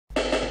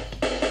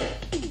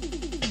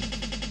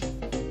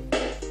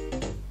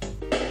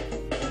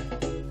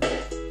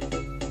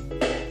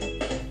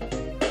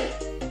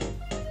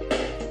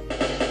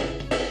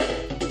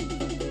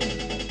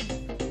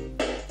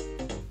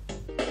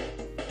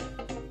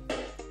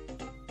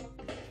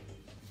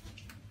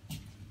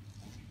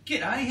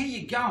G'day, how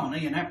you going?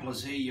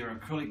 Ianapolis here, your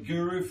acrylic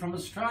guru from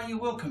Australia.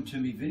 Welcome to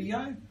my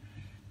video.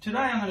 Today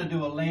I'm going to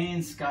do a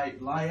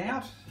landscape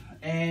layout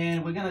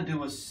and we're going to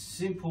do a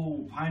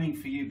simple painting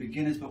for you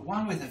beginners, but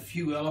one with a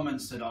few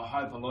elements that I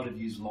hope a lot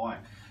of you like.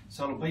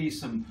 So it'll be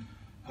some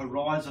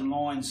horizon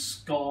lines,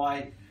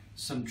 sky,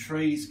 some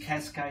trees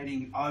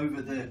cascading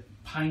over the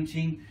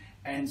painting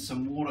and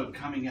some water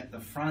coming at the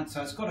front.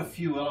 So it's got a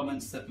few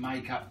elements that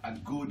make up a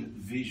good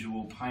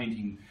visual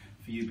painting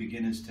for you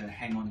beginners to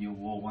hang on your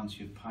wall once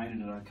you've painted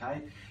it,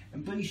 okay?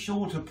 And be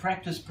sure to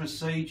practice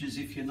procedures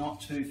if you're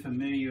not too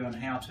familiar on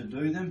how to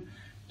do them.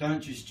 Don't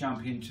just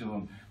jump into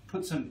them.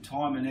 Put some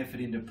time and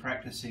effort into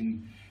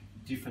practicing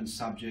different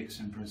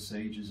subjects and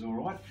procedures, all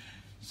right?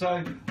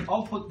 So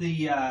I'll put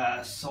the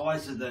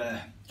size of the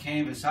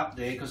canvas up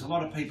there because a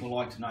lot of people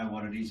like to know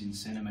what it is in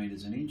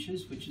centimetres and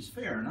inches, which is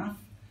fair enough.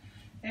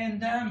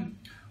 And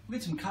we'll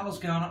get some colours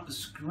going up the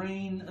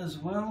screen as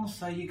well,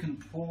 so you can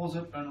pause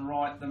it and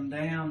write them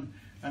down.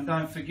 And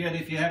don't forget,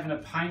 if you're having a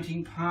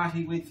painting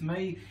party with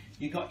me,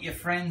 you got your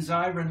friends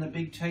over and the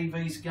big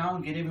TV's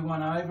going, get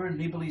everyone over and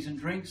nibblies and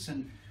drinks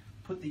and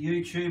put the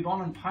YouTube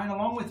on and paint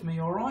along with me,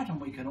 all right?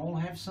 And we can all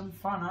have some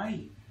fun, eh?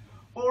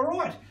 All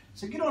right,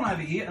 so get on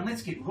over here and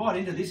let's get right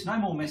into this, no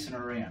more messing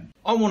around.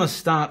 I want to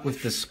start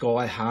with the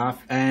sky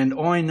half, and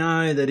I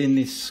know that in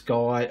this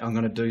sky I'm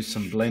going to do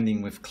some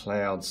blending with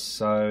clouds.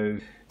 So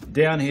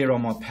down here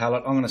on my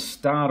palette I'm going to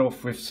start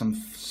off with some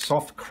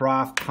soft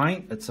craft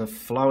paint. It's a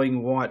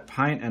flowing white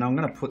paint, and I'm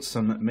going to put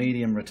some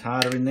medium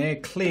retarder in there,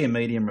 clear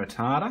medium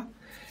retarder.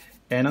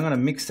 And I'm going to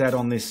mix that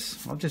on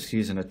this, I'm just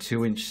using a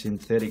 2-inch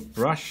synthetic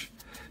brush,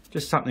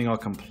 just something I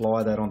can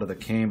apply that onto the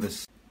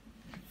canvas.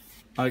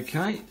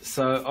 Okay,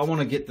 so I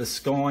want to get the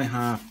sky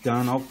half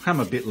done. I'll come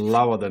a bit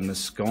lower than the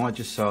sky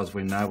just so as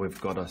we know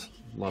we've got a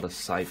lot of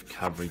safe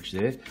coverage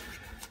there.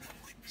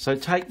 So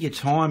take your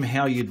time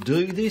how you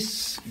do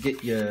this.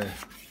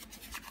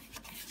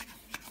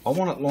 I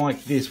want it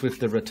like this with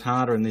the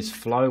retarder and this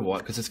flow white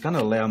because it's going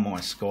to allow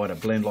my sky to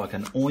blend like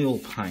an oil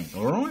paint,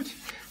 alright?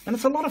 And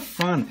it's a lot of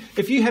fun.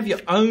 If you have your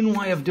own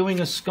way of doing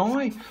a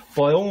sky,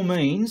 by all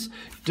means,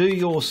 do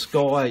your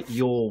sky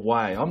your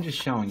way. I'm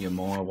just showing you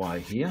my way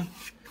here.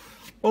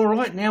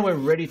 Alright, now we're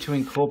ready to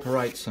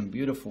incorporate some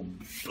beautiful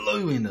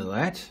blue into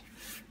that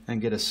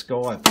and get a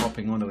sky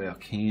popping onto our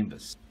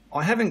canvas.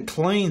 I haven't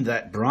cleaned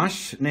that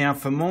brush. Now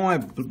for my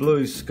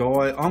blue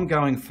sky, I'm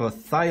going for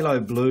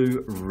phthalo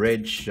blue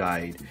red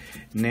shade.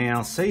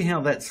 Now see how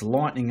that's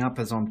lightening up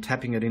as I'm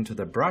tapping it into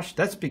the brush?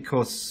 That's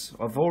because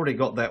I've already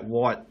got that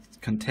white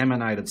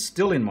contaminated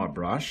still in my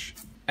brush,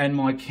 and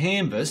my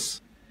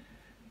canvas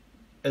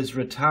is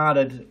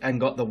retarded and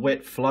got the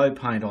wet flow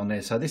paint on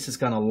there, so this is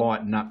going to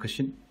lighten up because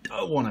you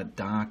don't want a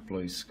dark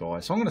blue sky.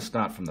 So I'm going to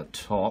start from the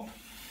top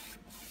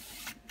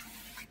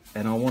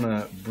and I want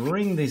to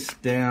bring this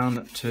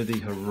down to the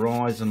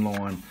horizon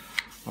line.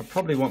 I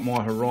probably want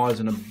my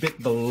horizon a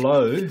bit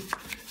below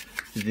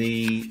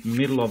the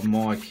middle of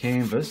my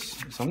canvas,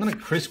 so I'm going to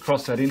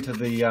crisscross that into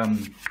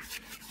the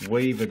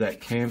weave of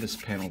that canvas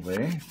panel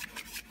there,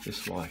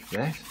 just like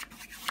that,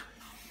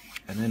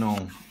 and then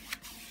I'll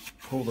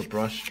pull the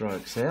brush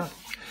strokes out.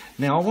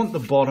 Now I want the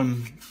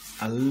bottom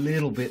a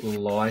little bit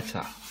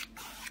lighter.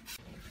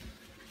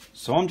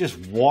 So I'm just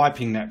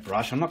wiping that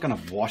brush. I'm not going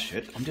to wash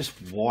it. I'm just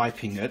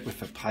wiping it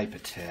with a paper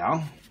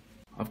towel.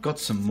 I've got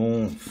some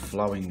more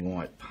flowing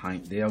white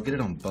paint there. I'll get it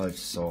on both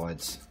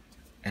sides.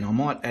 And I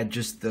might add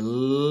just the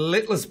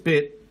littlest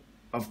bit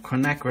of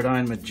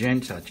quinacridone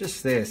magenta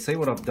just there. See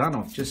what I've done?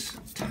 I've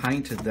just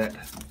tainted that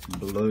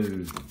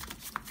blue,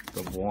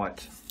 the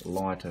white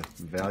lighter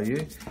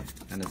value,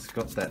 and it's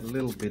got that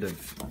little bit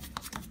of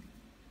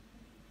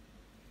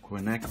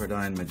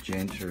quinacridone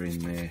magenta in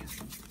there.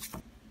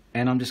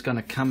 And I'm just going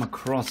to come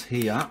across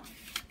here.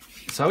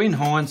 So in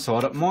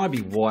hindsight it might be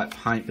white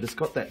paint, but it's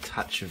got that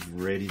touch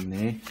of red in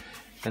there,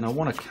 and I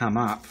want to come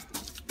up.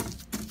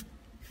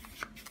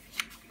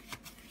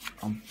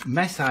 I'm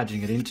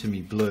massaging it into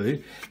me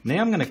blue. Now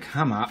I'm going to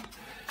come up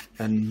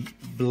and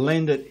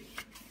blend it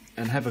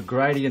and have a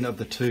gradient of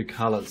the two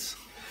colours.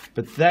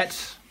 But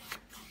that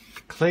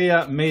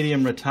clear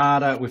medium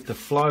retarder with the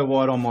flow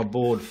white on my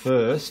board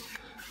first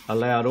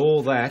allowed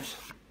all that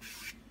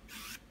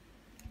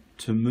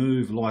to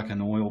move like an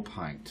oil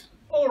paint.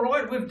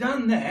 Alright, we've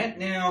done that.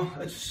 Now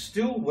it's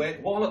still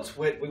wet. While it's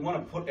wet, we want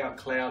to put our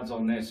clouds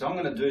on there. So I'm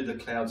going to do the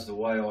clouds the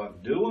way I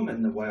do them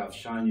and the way I've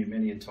shown you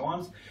many a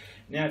times.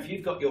 Now if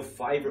you've got your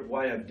favourite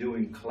way of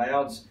doing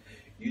clouds,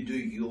 you do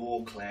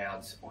your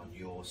clouds on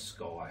your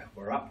sky.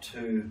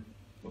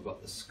 We've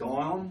got the sky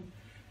on.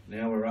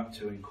 Now we're up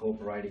to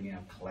incorporating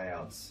our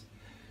clouds.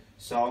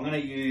 So I'm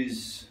going to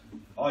use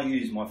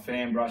my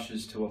fan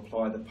brushes to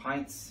apply the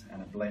paints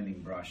and a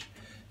blending brush.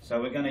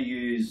 So we're going to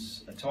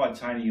use a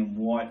titanium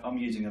white. I'm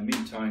using a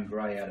mid-tone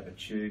grey out of a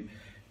tube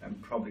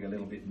and probably a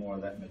little bit more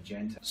of that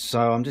magenta.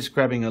 So I'm just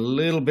grabbing a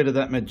little bit of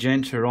that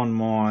magenta on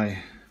my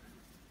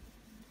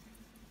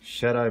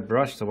shadow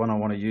brush, the one I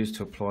want to use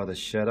to apply the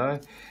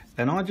shadow.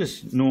 And I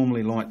just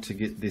normally like to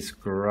get this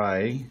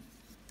grey.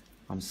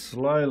 I'm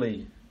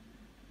slowly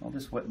I'll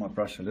just wet my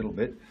brush a little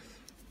bit,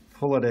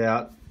 pull it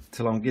out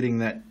till I'm getting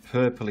that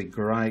purpley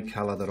grey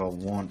colour that I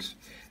want,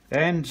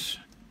 and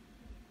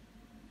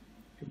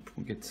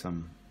we'll get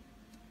some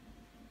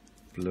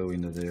blue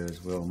into there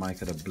as well,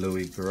 make it a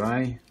bluey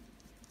grey.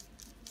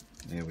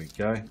 There we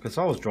go, because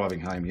I was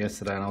driving home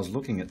yesterday and I was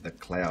looking at the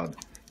cloud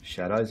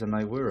shadows and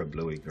they were a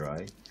bluey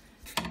grey.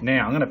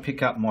 Now I'm going to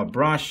pick up my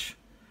brush.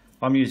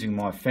 I'm using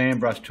my fan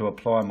brush to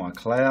apply my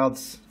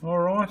clouds,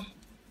 alright.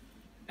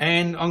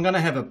 And I'm going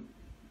to have a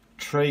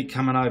tree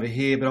coming over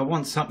here, but I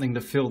want something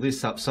to fill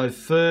this up. So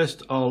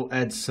first I'll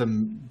add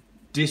some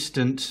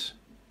distant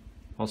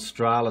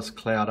Australis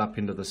cloud up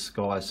into the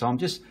sky. So I'm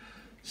just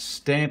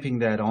stamping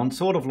that on,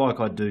 sort of like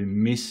I do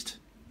mist,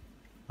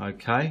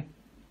 okay.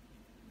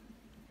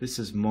 This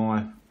is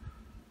my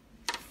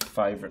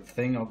favourite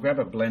thing. I'll grab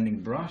a blending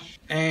brush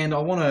and I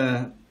want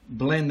to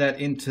blend that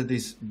into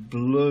this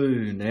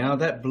blue. Now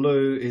that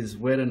blue is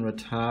wet and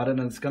retardant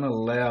and it's going to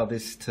allow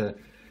this to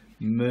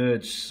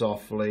merge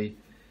softly.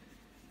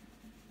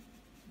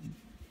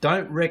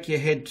 Don't wreck your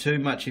head too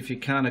much if you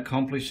can't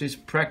accomplish this.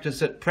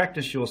 Practice it,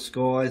 practice your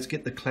skies,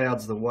 get the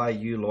clouds the way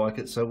you like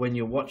it, so when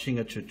you're watching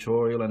a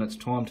tutorial and it's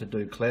time to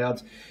do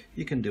clouds,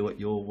 you can do it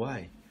your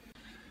way.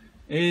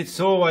 It's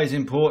always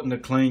important to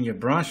clean your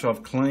brush.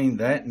 I've cleaned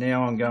that.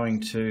 Now I'm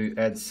going to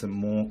add some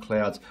more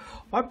clouds.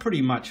 I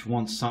pretty much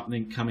want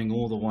something coming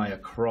all the way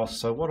across,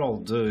 so what I'll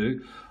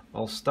do,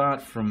 I'll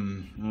start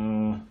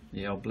from,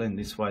 I'll blend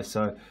this way.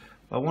 So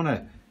I want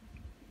to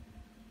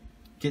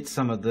get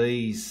some of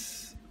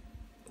these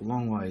a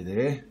long way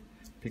there,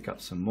 pick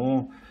up some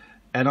more,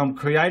 and I'm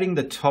creating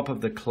the top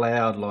of the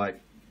cloud. Like,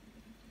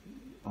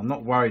 I'm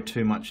not worried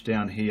too much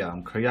down here.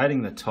 I'm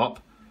creating the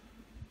top.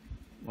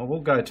 Well,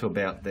 we'll go to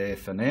about there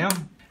for now.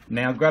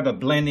 Now grab a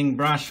blending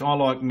brush. I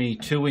like me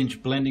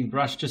 2-inch blending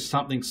brush, just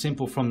something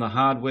simple from the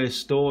hardware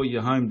store,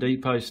 your Home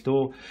Depot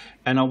store.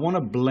 And I want to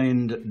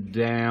blend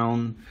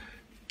down,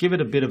 give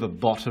it a bit of a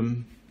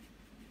bottom,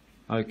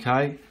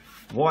 okay?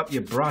 Wipe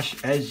your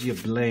brush as you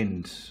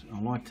blend. I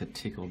like to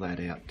tickle that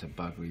out to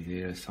buggery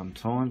there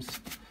sometimes.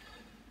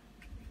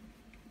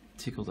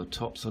 Tickle the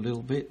tops a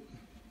little bit.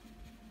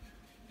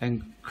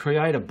 And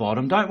create a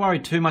bottom. Don't worry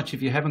too much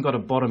if you haven't got a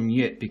bottom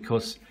yet,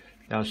 because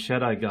our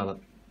shadow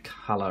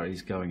colour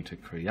is going to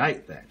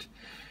create that.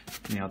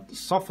 Now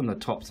soften the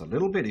tops a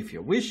little bit if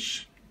you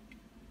wish.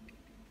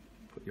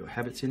 Put your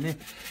habits in there.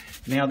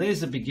 Now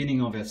there's the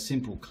beginning of our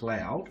simple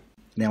cloud.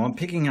 Now I'm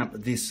picking up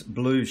this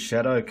blue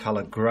shadow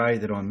colour grey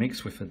that I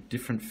mix with a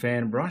different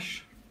fan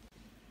brush.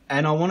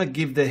 And I want to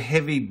give the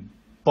heavy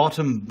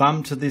bottom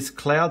bum to this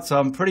cloud, so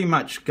I'm pretty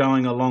much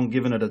going along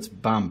giving it its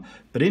bum.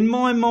 But in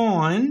my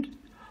mind,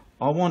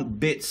 I want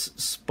bits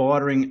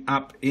spidering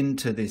up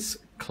into this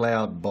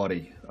cloud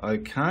body,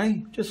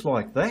 okay, just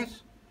like that.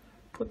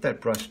 Put that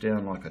brush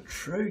down like a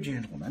true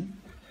gentleman.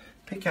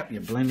 Pick up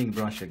your blending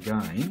brush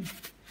again.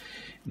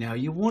 Now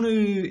you want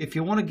to, if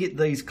you want to get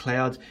these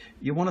clouds,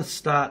 you want to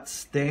start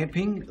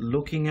stamping,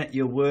 looking at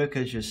your work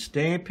as you're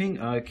stamping,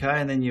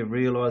 okay, and then you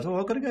realise, oh,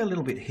 I've got to go a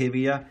little bit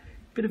heavier,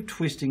 bit of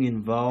twisting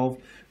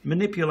involved,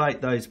 manipulate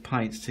those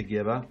paints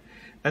together,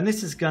 and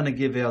this is going to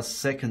give our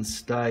second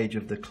stage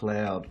of the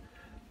cloud.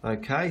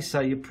 Okay, so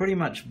you pretty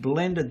much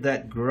blended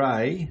that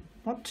grey,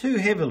 not too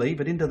heavily,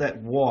 but into that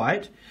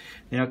white.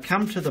 Now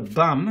come to the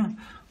bum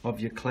of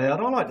your cloud.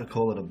 I like to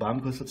call it a bum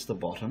because it's the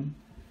bottom,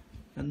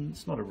 and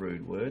it's not a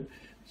rude word.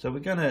 So we're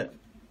going to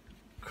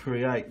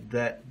create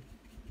that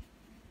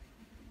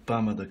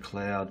bum of the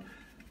cloud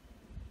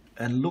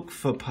and look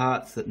for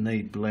parts that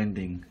need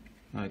blending.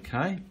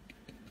 Okay,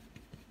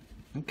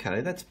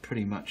 that's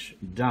pretty much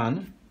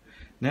done.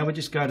 Now we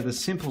just go to the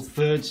simple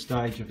third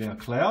stage of our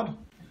cloud,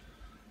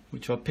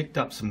 which I picked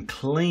up some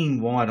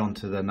clean white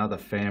onto another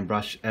fan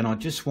brush, and I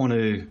just want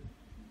to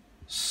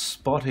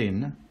spot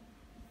in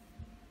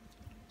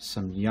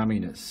some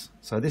yumminess.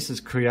 So this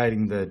is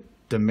creating the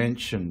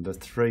dimension, the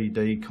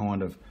 3D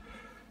kind of,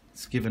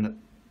 it's given it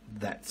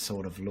that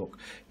sort of look.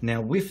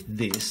 Now with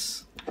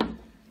this,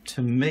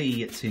 to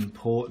me it's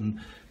important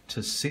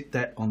to sit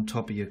that on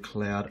top of your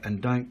cloud and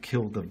don't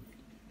kill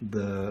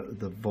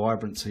the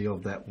vibrancy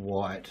of that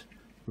white.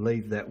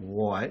 Leave that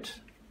white.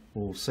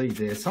 We'll see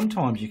there,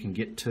 sometimes you can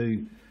get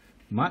too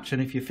much,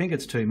 and if you think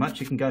it's too much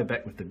you can go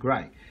back with the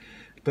grey,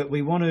 but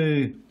we want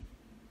to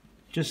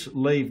just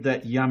leave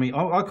that yummy,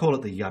 I call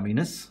it the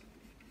yumminess.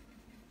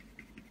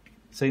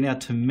 See, now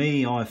to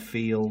me I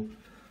feel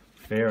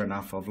fair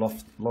enough, I've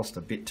lost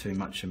a bit too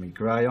much of my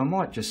grey. I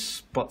might just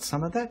spot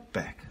some of that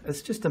back.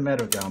 It's just a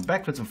matter of going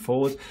backwards and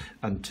forwards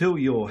until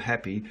you're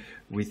happy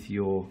with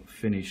your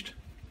finished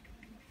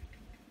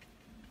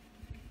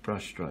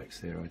brush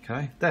strokes there,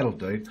 okay? That'll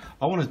do.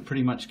 I want to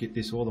pretty much get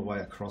this all the way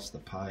across the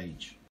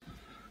page.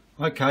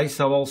 Okay,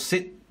 so I'll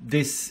sit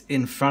this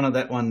in front of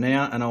that one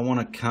now, and I want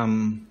to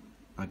come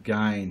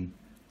again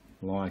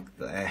like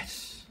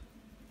that.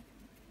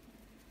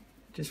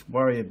 Just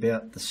worry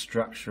about the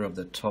structure of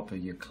the top of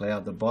your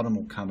cloud. The bottom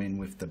will come in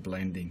with the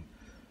blending.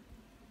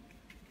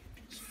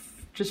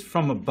 Just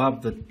from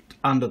above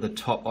under the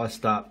top, I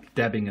start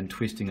dabbing and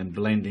twisting and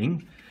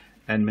blending,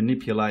 and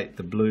manipulate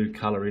the blue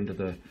colour into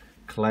the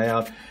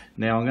cloud.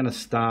 Now I'm going to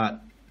start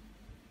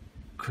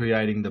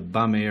creating the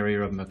bum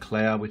area of my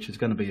cloud, which is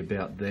going to be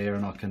about there,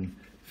 and I can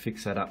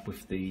fix that up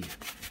with the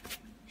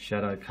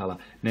shadow colour.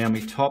 Now my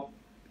top,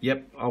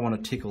 yep, I want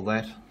to tickle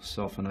that,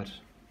 soften it.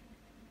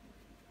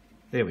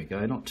 There we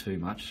go, not too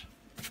much.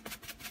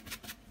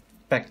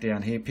 Back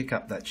down here, pick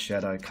up that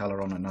shadow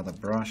colour on another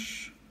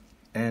brush,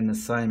 and the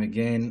same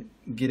again,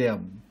 get our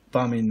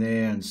bum in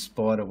there and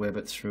spider web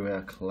it through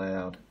our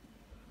cloud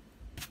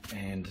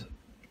and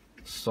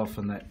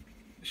soften that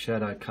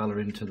shadow colour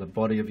into the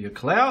body of your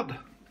cloud.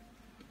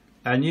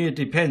 And it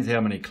depends how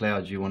many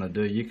clouds you want to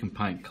do. You can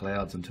paint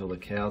clouds until the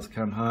cows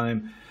come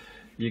home.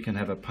 You can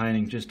have a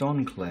painting just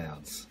on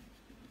clouds.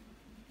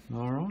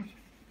 Alright,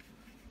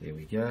 there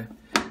we go.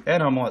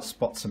 And I might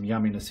spot some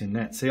yumminess in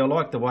that. See, I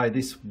like the way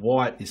this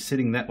white is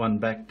sitting that one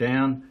back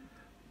down.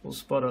 We'll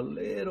spot a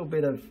little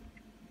bit of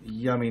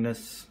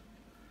yumminess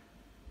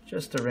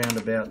just around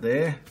about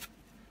there.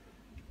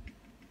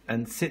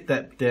 And sit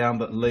that down,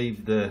 but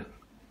leave the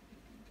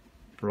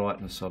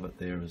brightness of it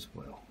there as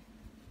well.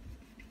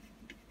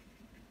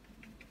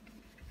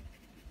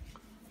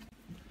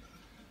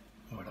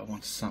 Alright, I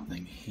want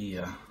something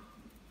here,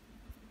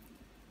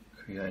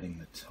 creating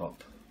the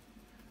top.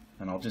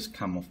 And I'll just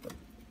come off the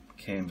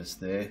canvas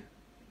there,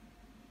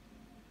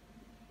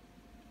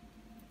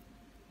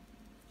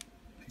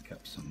 pick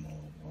up some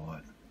more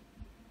white,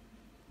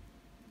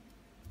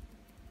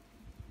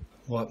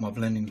 wipe my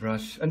blending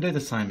brush and do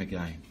the same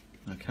again.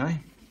 Okay,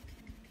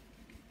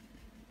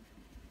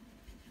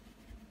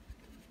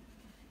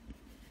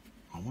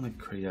 I want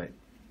to create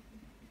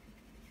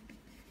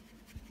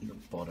the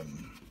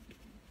bottom,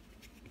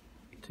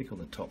 tickle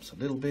the tops a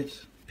little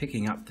bit,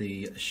 picking up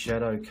the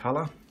shadow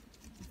colour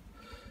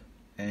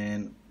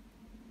and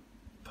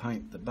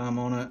paint the bum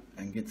on it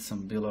and get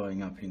some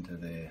billowing up into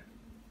there.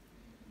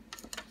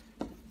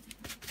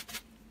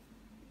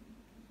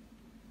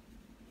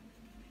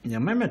 Now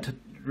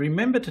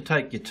remember to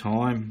take your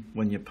time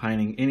when you're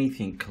painting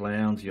anything,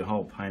 clouds, your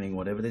whole painting,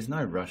 whatever. There's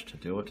no rush to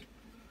do it.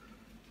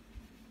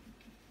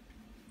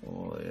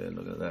 Oh yeah,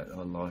 look at that,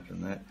 I'm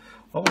liking that.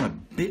 I want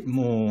a bit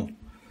more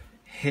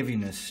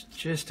heaviness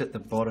just at the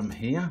bottom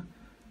here,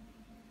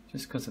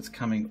 just because it's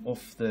coming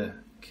off the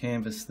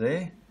canvas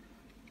there.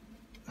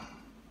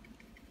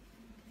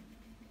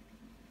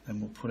 And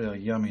we'll put our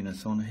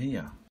yumminess on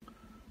here.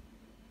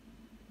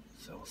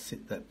 So I'll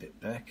sit that bit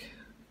back.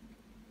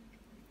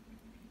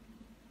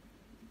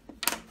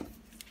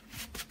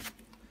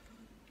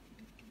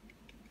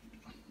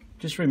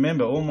 Just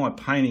remember, all my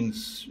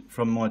paintings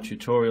from my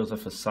tutorials are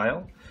for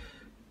sale.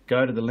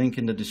 Go to the link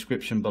in the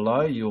description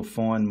below. You'll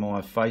find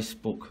my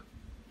Facebook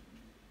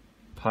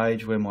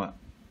page where my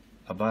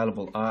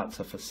available arts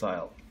are for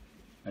sale.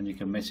 And you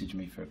can message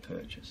me for a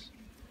purchase.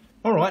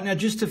 Alright, now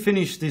just to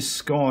finish this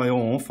sky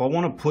off, I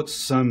want to put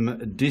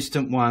some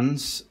distant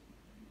ones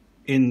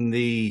in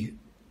the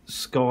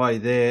sky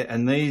there,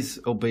 and these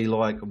will be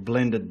like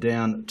blended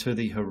down to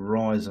the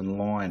horizon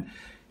line,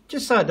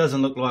 just so it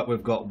doesn't look like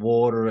we've got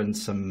water and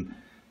some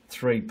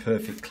three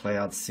perfect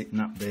clouds sitting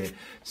up there.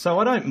 So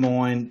I don't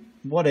mind,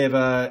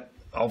 whatever,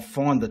 I'll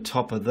find the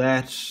top of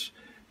that,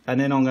 and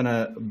then I'm going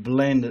to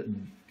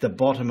blend the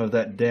bottom of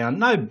that down.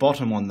 No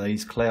bottom on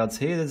these clouds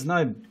here, there's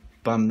no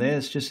bum there,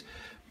 it's just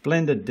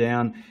blended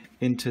down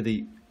into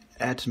the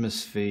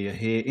atmosphere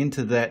here,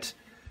 into that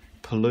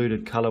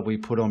polluted colour we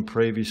put on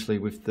previously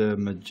with the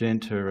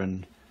magenta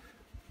and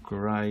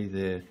grey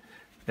there.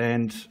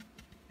 And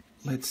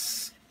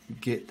let's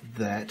get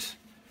that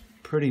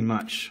pretty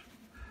much.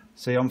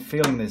 See, I'm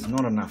feeling there's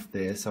not enough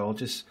there, so I'll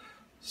just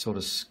sort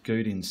of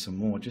scoot in some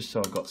more, just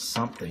so I've got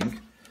something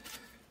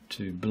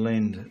to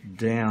blend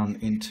down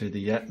into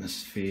the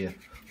atmosphere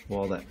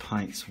while that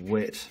paint's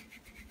wet.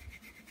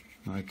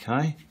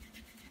 Okay.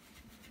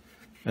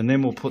 And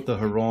then we'll put the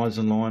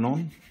horizon line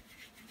on.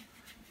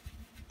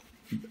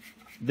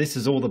 This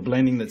is all the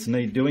blending that's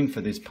need doing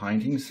for this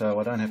painting, so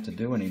I don't have to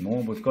do any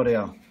more. We've got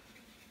our,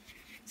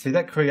 see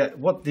that create,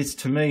 what this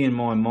to me in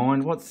my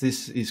mind, what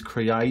this is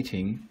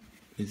creating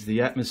is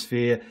the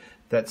atmosphere,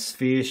 that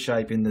sphere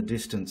shape in the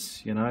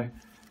distance, you know.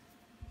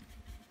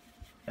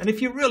 And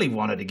if you really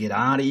wanted to get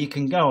arty, you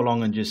can go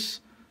along and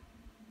just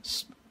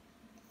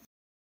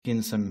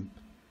in some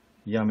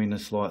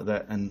yumminess like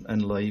that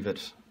and leave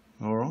it,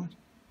 alright.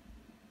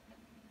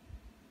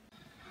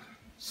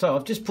 So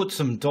I've just put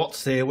some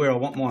dots there where I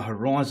want my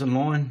horizon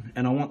line,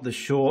 and I want the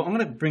shore. I'm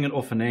going to bring it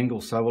off an angle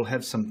so we'll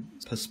have some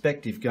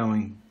perspective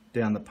going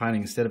down the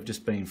painting instead of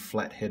just being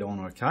flat head on,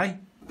 okay?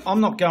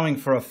 I'm not going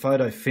for a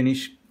photo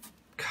finish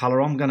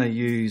colour. I'm going to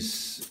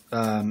use,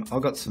 I've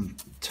got some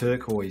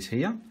turquoise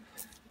here,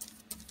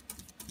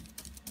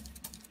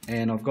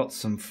 and I've got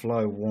some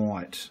flow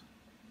white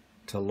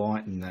to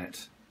lighten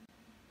that.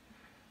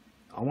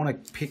 I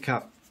want to pick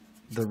up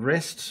the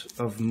rest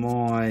of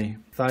my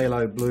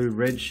phthalo blue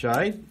red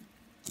shade.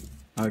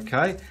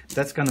 Okay,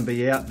 that's going to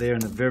be out there in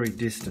the very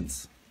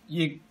distance.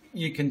 You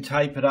can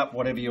tape it up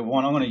whatever you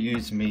want. I'm going to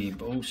use me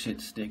bullshit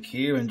stick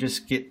here and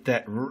just get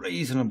that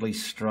reasonably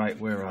straight.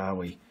 Where are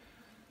we?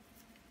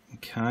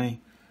 Okay,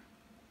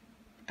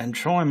 and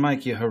try and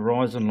make your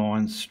horizon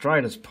lines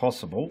straight as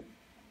possible.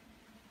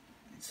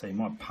 See,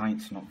 my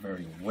paint's not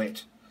very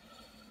wet.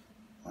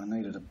 I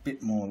need it a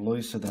bit more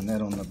looser than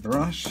that on the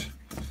brush,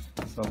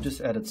 so I've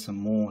just added some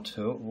more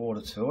to it,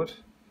 water to it,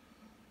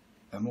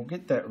 and we'll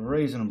get that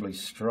reasonably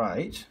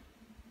straight.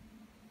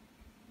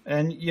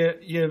 And your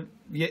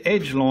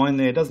edge line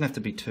there doesn't have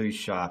to be too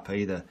sharp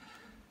either.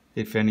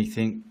 If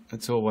anything,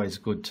 it's always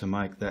good to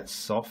make that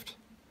soft.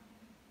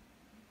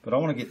 But I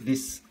want to get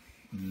this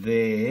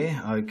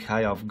there.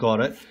 Okay, I've got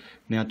it.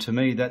 Now to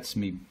me that's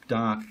me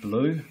dark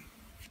blue.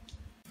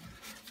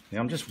 Now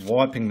I'm just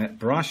wiping that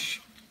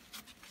brush.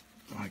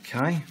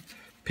 Okay,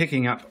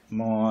 picking up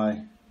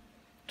my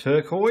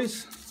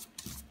turquoise.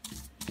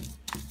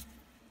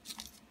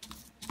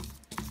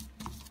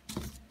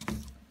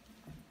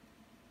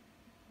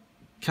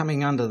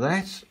 Coming under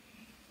that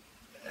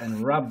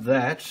and rub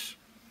that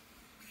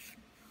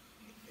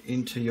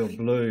into your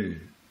blue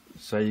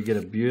so you get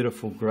a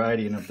beautiful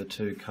gradient of the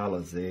two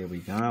colours. There we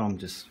go. I'm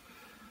just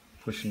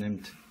pushing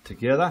them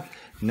together.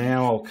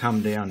 Now I'll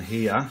come down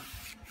here.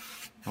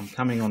 I'm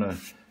coming on a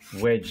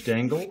wedged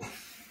angle.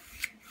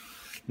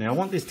 Now I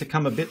want this to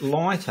come a bit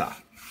lighter.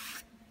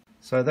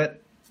 So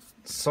that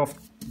soft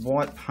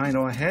white paint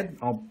I had,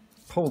 I'll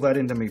pull that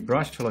into my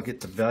brush till I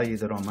get the value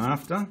that I'm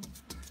after.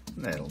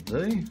 That'll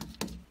do.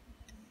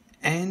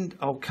 And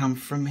I'll come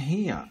from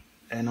here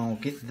and I'll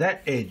get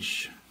that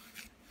edge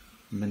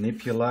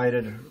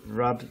manipulated,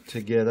 rubbed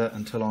together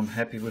until I'm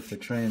happy with the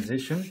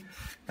transition,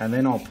 and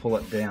then I'll pull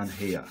it down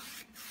here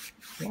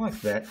like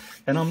that,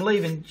 and I'm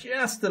leaving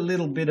just a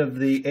little bit of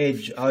the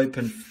edge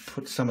open,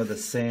 put some of the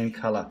sand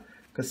colour,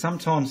 because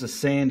sometimes the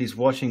sand is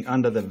washing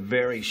under the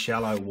very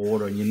shallow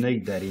water and you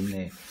need that in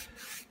there.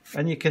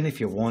 And you can, if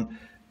you want,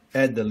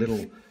 add the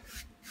little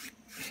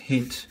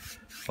hint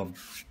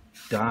of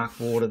dark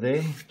water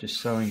there, just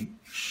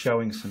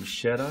showing some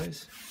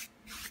shadows,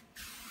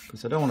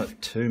 because I don't want it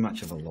too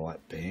much of a light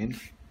band.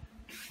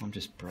 I'm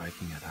just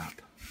breaking it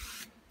up.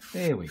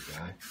 There we go.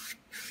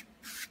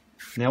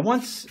 Now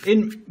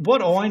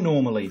what I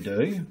normally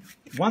do,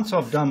 once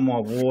I've done my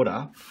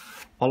water,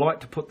 I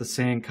like to put the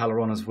sand colour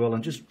on as well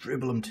and just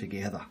dribble them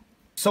together.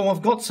 So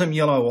I've got some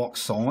yellow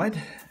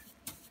oxide,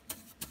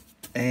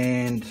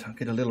 and I'll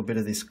get a little bit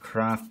of this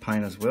craft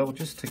paint as well,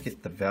 just to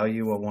get the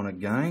value I want to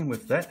gain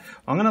with that.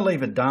 I'm going to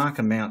leave a dark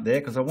amount there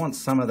because I want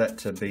some of that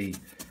to be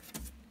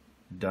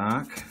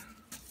dark.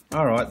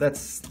 Alright,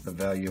 that's the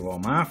value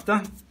I'm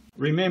after.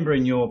 Remember,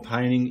 in your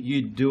painting,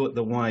 you do it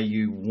the way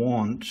you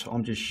want.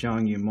 I'm just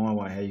showing you my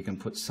way how you can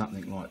put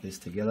something like this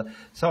together.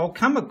 So I'll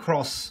come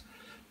across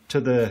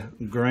to the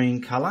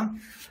green colour,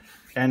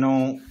 and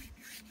I'll,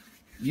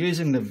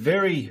 using the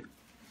very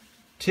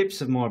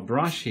tips of my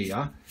brush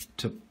here,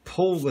 to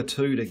pull the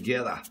two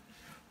together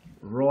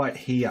right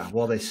here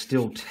while they're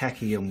still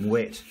tacky and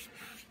wet.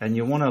 And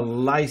you want to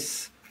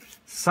lace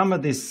some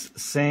of this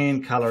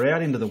sand colour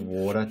out into the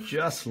water,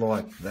 just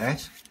like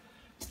that,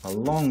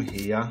 along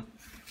here.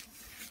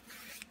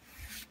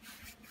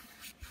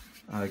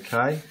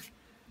 Okay,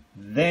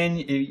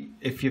 then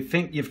if you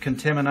think you've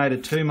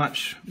contaminated too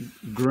much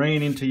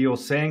green into your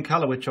sand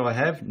colour, which I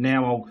have,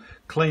 now I'll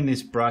clean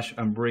this brush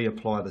and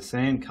reapply the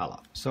sand colour.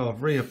 So I've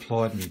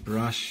reapplied my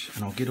brush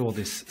and I'll get all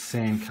this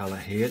sand colour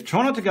here.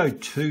 Try not to go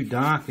too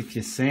dark with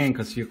your sand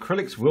because your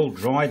acrylics will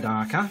dry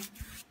darker,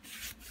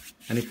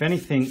 and if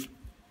anything,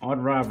 I'd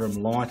rather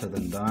them lighter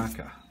than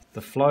darker.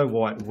 The flow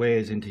white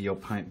wears into your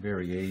paint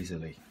very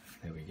easily.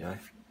 There we go.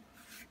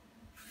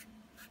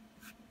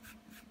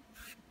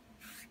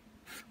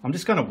 I'm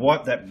just going to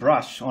wipe that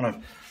brush on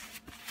a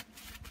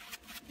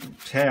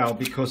towel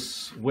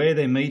because where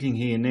they're meeting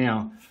here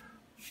now,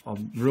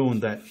 I've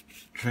ruined that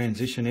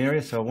transition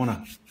area, so I want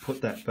to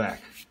put that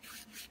back.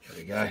 There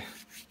we go.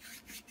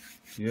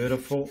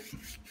 Beautiful.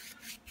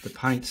 The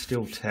paint's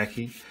still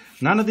tacky.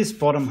 None of this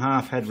bottom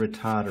half had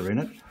retarder in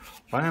it.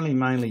 I only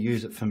mainly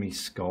use it for me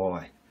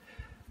sky.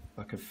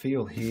 I can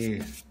feel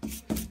here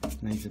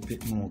needs a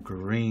bit more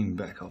green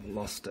back. I've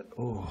lost it.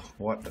 Oh,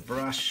 wipe the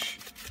brush.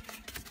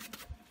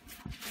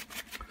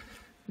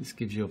 This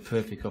gives you a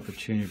perfect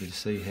opportunity to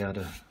see how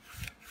to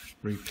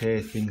repair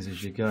things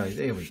as you go.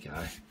 There we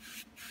go.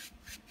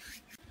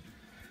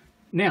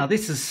 Now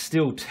this is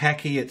still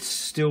tacky. It's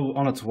still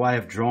on its way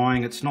of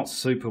drying. It's not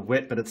super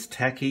wet, but it's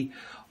tacky.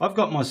 I've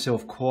got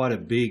myself quite a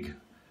big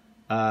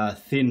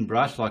thin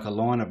brush, like a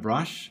liner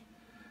brush,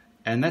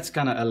 and that's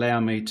going to allow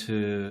me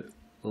to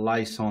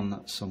lace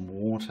on some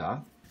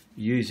water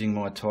using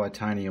my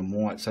titanium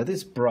white. So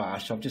this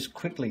brush I've just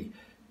quickly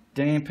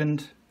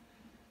dampened,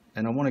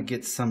 and I want to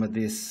get some of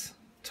this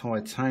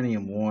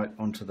titanium white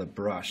onto the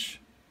brush.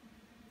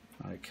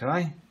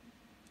 Okay.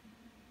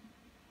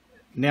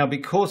 Now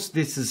because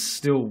this is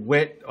still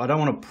wet, I don't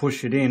want to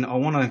push it in. I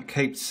want to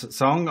keep,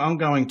 so I'm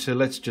going to,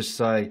 let's just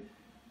say,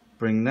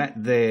 bring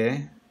that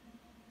there.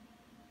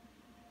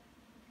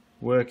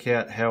 Work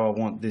out how I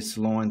want this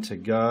line to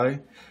go.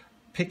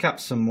 Pick up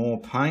some more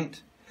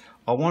paint.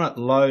 I want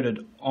it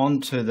loaded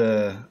onto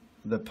the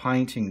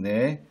painting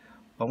there.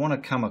 I want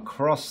to come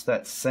across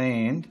that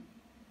sand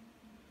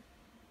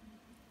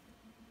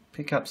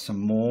Pick up some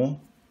more.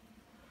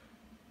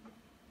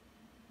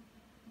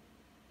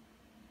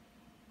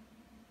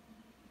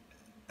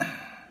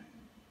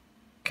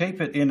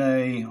 Keep it in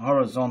a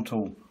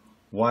horizontal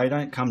way,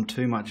 don't come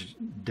too much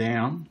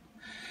down.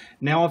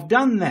 Now I've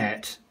done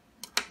that.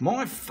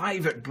 My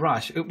favourite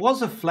brush, it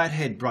was a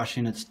flathead brush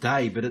in its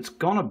day, but it's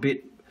gone a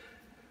bit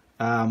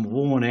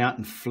worn out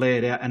and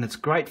flared out, and it's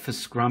great for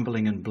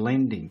scrumbling and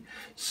blending.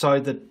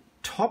 So the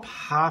top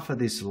half of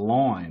this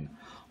line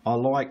I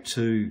like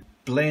to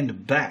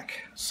blend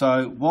back.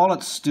 So while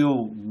it's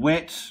still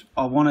wet,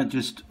 I want to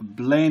just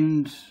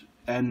blend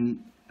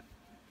and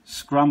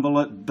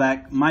scrumble it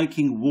back,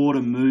 making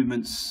water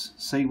movements.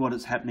 See what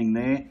is happening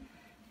there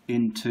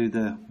into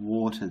the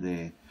water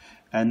there.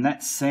 And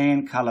that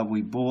sand colour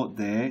we bought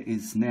there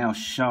is now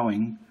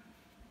showing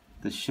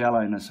the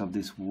shallowness of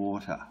this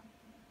water.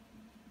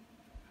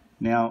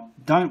 Now,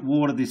 don't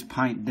water this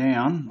paint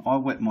down. I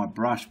wet my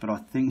brush, but I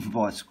think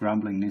by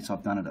scrumbling this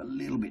I've done it a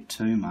little bit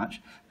too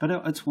much, but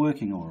it's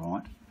working all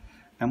right.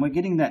 And we're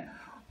getting that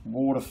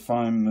water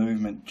foam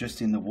movement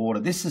just in the water.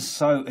 This is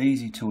so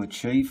easy to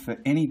achieve for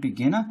any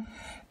beginner.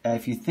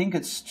 If you think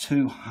it's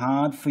too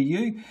hard for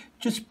you,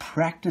 just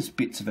practice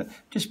bits of it.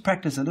 Just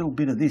practice a little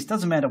bit of this.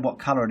 Doesn't matter what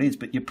colour it is,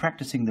 but you're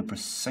practicing the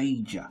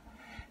procedure.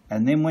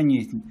 And then when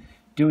you're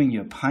doing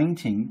your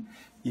painting,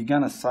 you're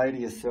going to say to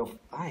yourself,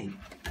 hey,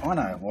 I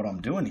know what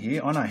I'm doing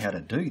here. I know how to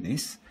do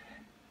this.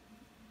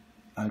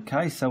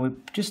 Okay, so we're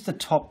just the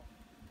top.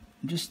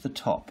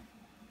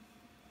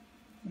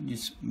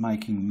 Just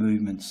making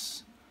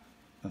movements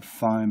of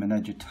foam and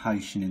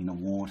agitation in the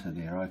water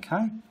there,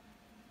 okay?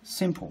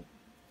 Simple.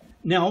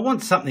 Now I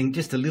want something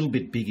just a little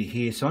bit bigger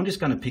here, so I'm just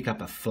going to pick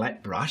up a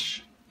flat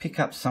brush, pick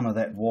up some of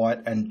that white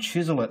and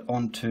chisel it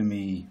onto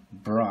me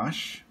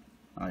brush,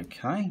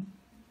 okay?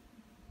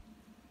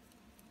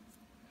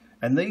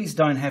 And these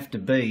don't have to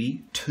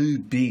be too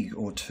big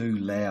or too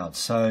loud.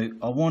 So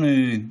I want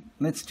to,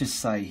 let's just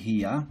say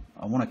here,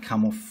 I want to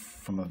come off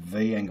from a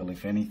V angle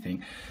if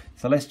anything.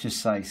 So let's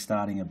just say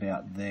starting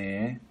about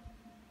there.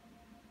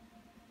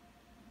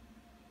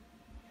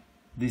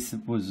 This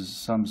was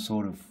some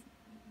sort of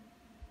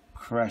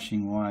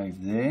crashing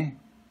wave there.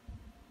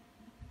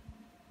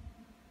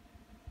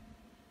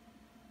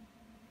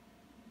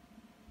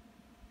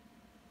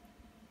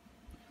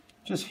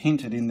 Just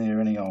hint it in there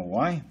any old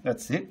way,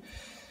 that's it.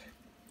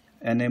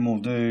 And then we'll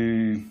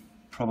do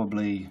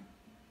probably,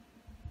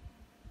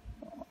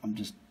 I'm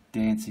just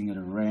dancing it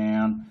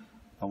around.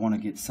 I want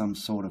to get some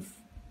sort of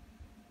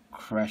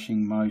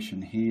crashing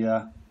motion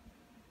here.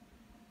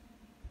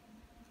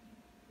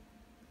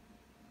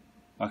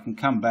 I can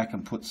come back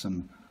and put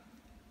some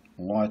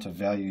lighter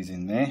values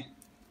in there.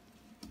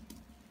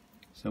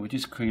 So we're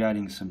just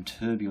creating some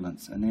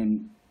turbulence, and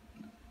then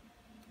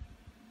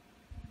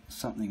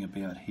something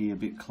about here a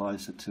bit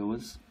closer to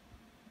us.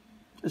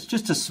 It's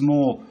just a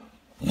small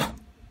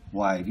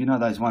wave, you know,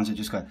 those ones that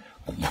just go.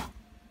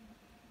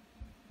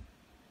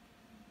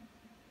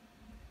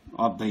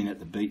 I've been at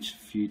the beach a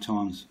few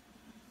times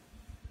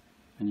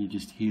and you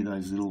just hear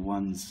those little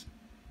ones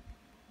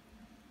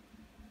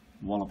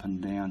walloping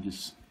down,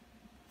 just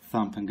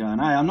thumping, going,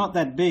 hey, I'm not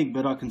that big,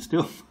 but I can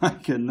still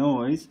make a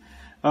noise.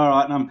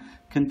 Alright, and I'm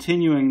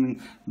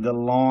continuing the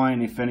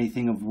line, if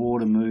anything, of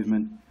water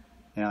movement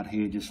out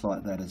here just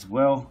like that as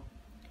well.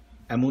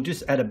 And we'll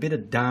just add a bit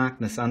of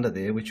darkness under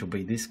there, which will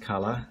be this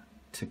colour,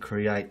 to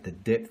create the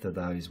depth of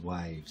those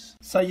waves.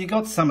 So you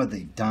got some of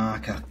the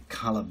darker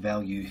colour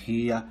value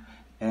here,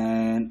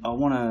 and I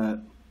want to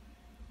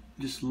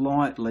just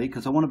lightly,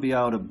 because I want to be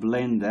able to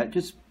blend that,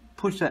 just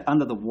push that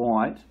under the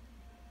white,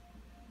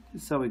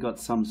 just so we got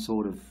some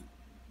sort of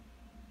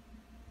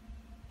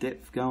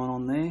depth going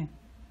on there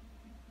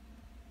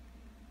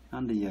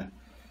under your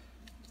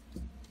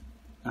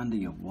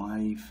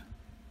wave.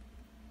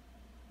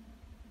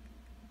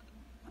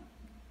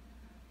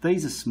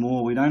 These are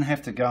small, we don't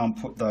have to go and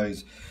put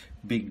those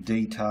big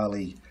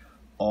detail-y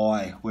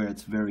eye where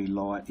it's very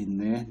light in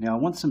there. Now I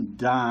want some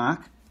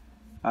dark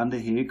under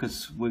here,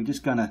 because we're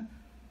just going to,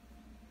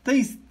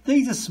 these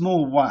are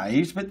small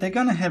waves, but they're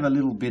going to have a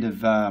little bit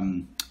of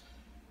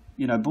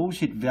you know,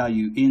 bullshit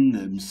value in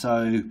them,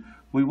 so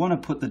we want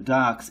to put the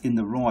darks in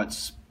the right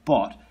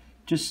spot,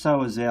 just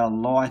so as our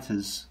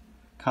lighters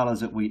colours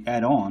that we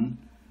add on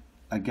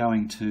are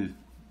going to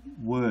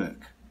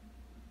work.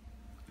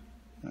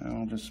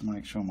 I'll just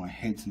make sure my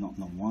head's not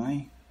in the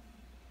way,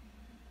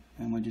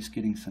 and we're just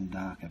getting some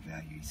darker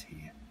values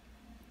here.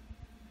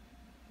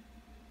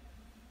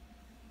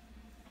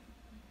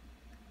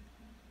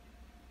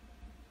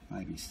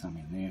 Maybe some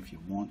in there if you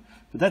want,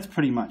 but that's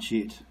pretty much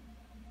it.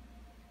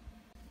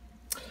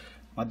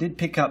 I did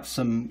pick up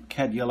some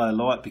cad yellow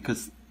light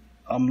because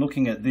I'm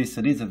looking at this,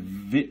 it is a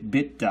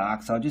bit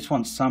dark, so I just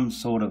want some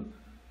sort of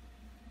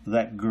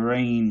that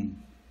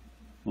green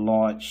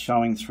light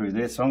showing through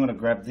there. So I'm going to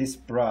grab this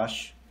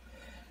brush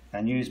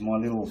and use my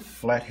little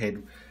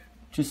flathead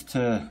just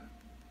to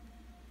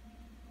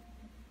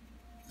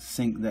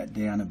sink that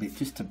down a bit,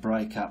 just to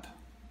break up.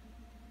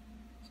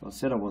 So I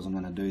said I wasn't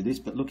going to do this,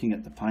 but looking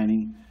at the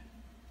painting,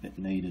 it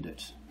needed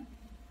it.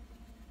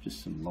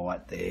 Just some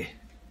light there.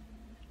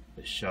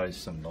 It shows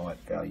some light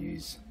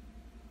values.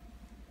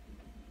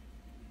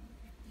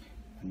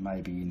 And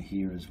maybe in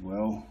here as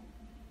well.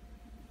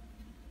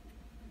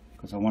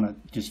 Because I want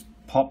to just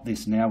pop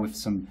this now with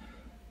some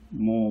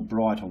more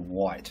brighter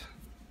white.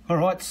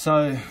 Alright,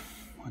 so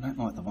I don't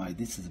like the way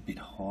this is a bit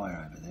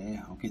higher over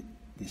there. I'll get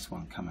this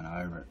one coming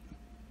over it.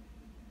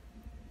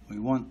 We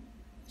want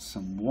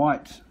some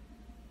white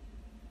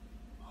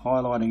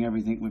highlighting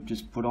everything we've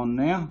just put on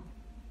now.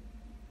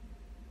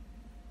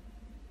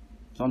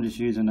 So I'm just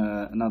using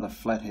another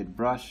flathead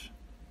brush.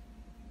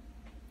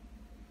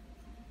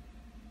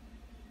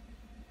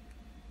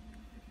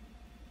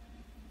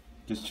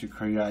 Just to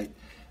create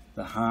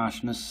the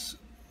harshness.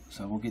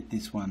 So we'll get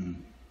this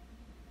one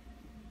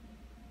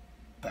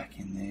back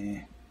in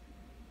there.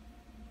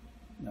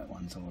 That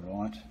one's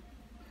alright.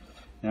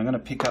 Now I'm going to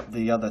pick up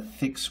the other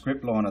thick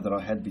script liner that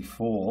I had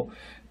before,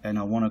 and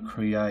I want to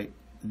create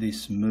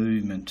this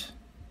movement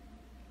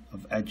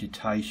of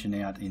agitation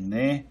out in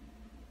there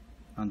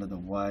under the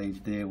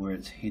wave there where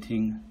it's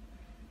hitting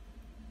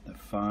the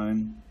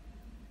foam,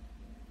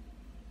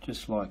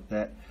 just like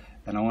that.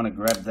 And I want to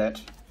grab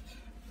that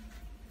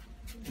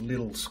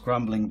little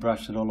scrumbling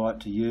brush that I like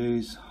to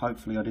use.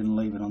 Hopefully I didn't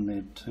leave it on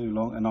there too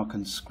long, and I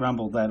can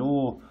scrumble that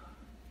all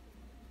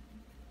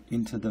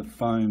into the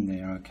foam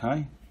there,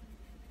 okay?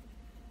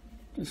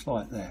 Just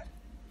like that.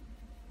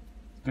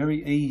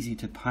 Very easy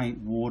to paint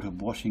water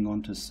washing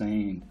onto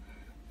sand,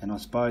 and I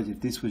suppose if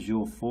this was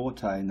your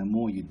forte and the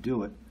more you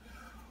do it,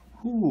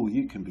 ooh,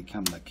 you can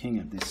become the king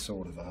of this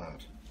sort of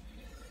art.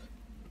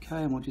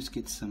 Okay, and we'll just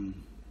get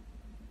some,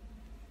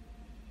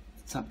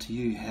 it's up to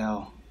you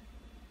how,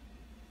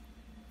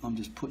 I'm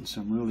just putting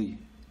some really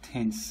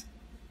tense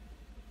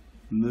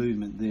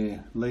movement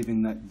there,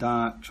 leaving that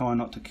dark, try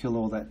not to kill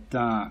all that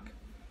dark.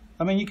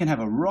 I mean, you can have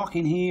a rock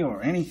in here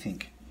or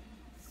anything,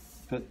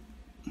 but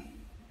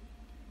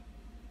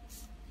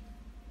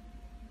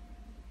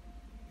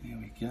there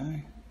we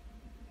go.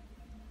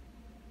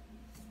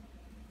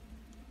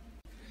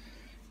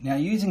 Now,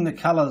 using the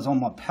colours on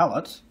my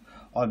palette,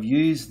 I've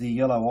used the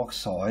yellow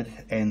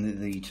oxide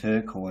and the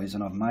turquoise,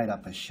 and I've made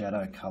up a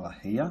shadow colour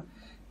here.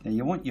 Now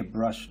you want your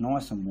brush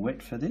nice and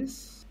wet for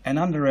this. And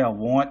under our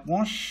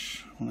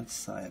whitewash, let's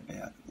say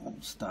about, we'll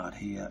start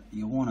here,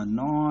 you want a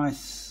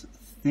nice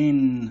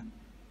thin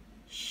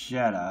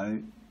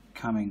shadow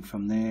coming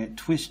from there.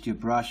 Twist your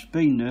brush,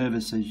 be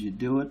nervous as you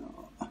do it.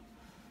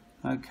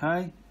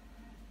 Okay,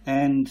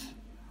 and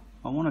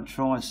I want to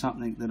try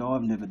something that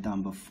I've never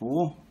done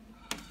before,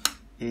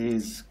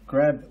 is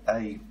grab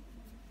a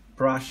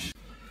brush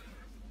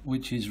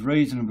which is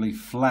reasonably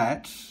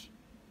flat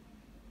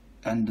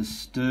and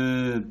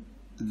disturb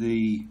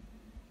the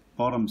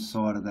bottom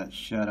side of that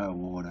shadow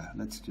water.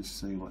 Let's just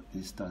see what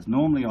this does.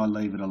 Normally I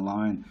leave it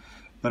alone,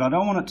 but I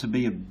don't want it to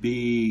be a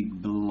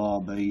big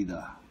blob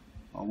either.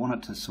 I want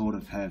it to sort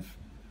of have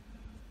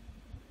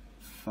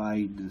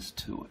fadeness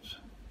to it.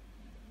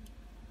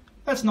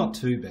 That's not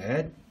too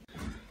bad.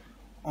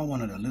 I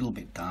want it a little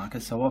bit darker,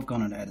 so I've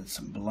gone and added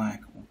some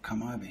black. We'll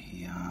come over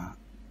here,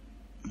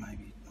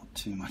 maybe not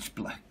too much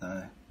black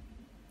though.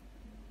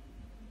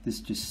 This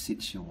just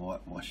sits your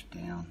whitewash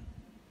down.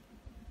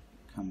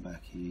 Come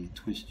back here,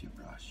 twist your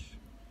brush.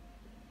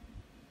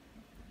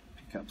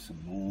 Pick up some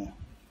more.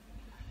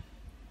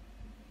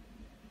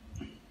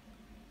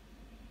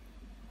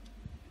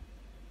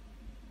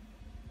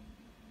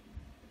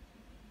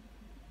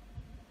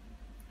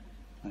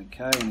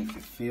 Okay, and if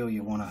you feel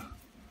you want to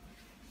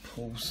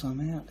pull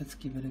some out, let's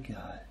give it a go.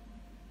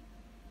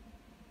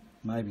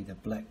 Maybe the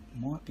black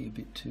might be a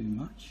bit too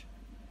much.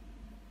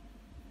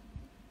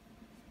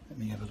 Let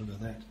me have a look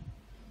at that.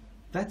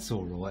 That's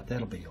alright,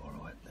 that'll be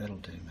alright, that'll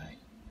do me.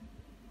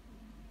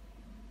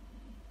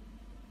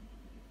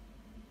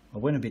 I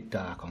went a bit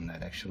dark on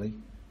that actually,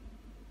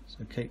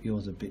 so keep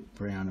yours a bit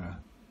browner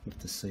with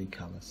the sea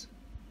colours.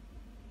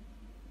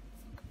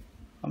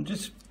 I'm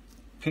just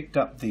picked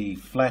up the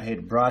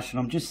flathead brush and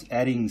I'm just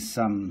adding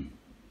some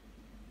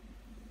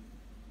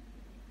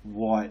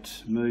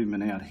white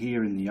movement out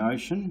here in the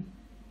ocean,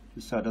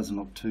 just so it doesn't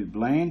look too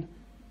bland.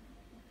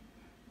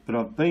 But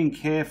I've been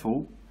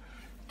careful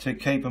to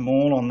keep them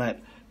all on that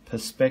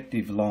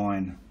perspective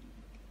line.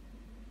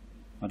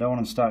 I don't want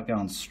them to start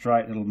going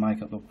straight, it'll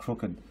make it look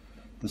crooked.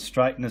 The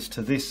straightness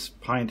to this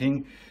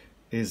painting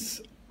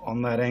is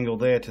on that angle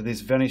there to this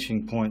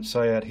vanishing point.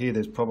 So out here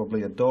there's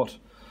probably a dot.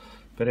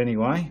 But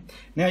anyway,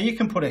 now you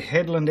can put a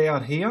headland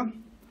out here,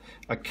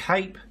 a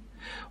cape,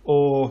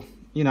 or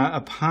you know,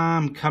 a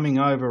palm coming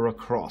over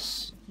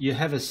across. You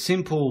have a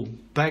simple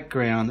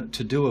background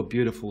to do a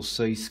beautiful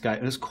seascape,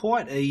 and it's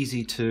quite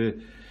easy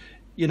to,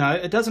 you know,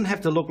 it doesn't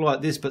have to look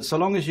like this, but so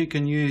long as you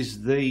can use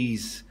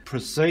these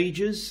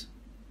procedures,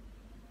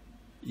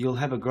 you'll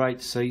have a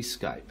great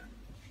seascape.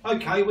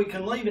 Okay, we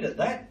can leave it at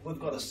that. We've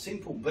got a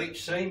simple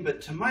beach scene,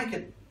 but to make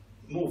it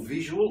more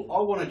visual,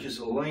 I want to just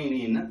lean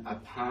in a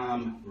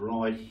palm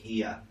right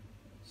here.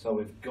 So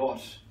we've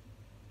got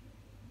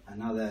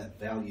another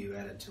value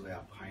added to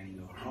our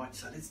painting. Alright,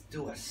 so let's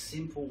do a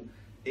simple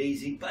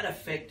easy but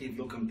effective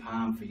looking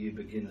palm for you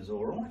beginners,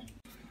 alright?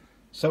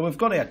 So we've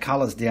got our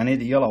colours down here,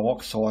 the yellow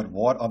oxide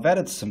white. I've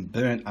added some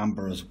burnt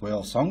umber as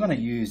well. So I'm going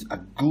to use a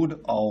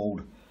good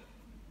old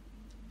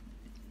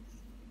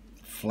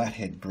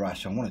flathead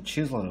brush. I want to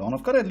chisel it on.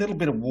 I've got a little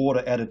bit of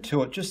water added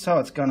to it just so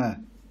it's going to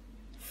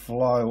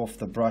flow off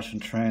the brush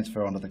and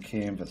transfer onto the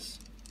canvas.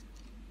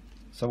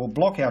 So we'll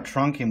block our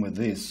trunk in with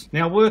this.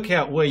 Now work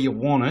out where you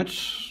want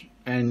it,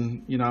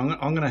 and you know,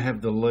 I'm going to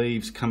have the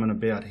leaves coming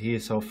about here,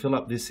 so I'll fill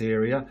up this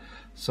area.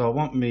 So I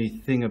want me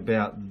thing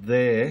about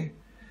there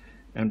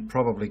and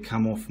probably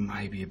come off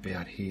maybe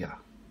about here.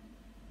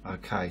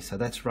 Okay, so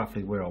that's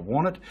roughly where I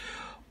want it.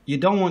 You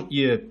don't want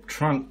your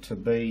trunk to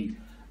be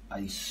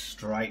a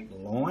straight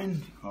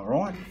line,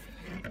 alright?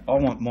 I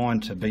want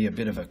mine to be a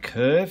bit of a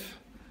curve.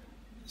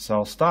 So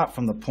I'll start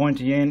from the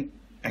pointy end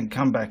and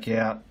come back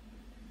out.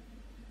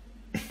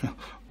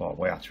 Oh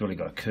wow, it's really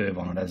got a curve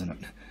on it, hasn't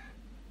it?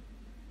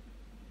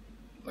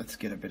 Let's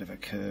get a bit of a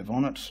curve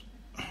on it.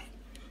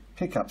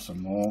 Pick up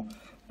some more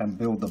and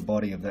build the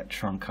body of that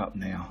trunk up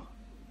now.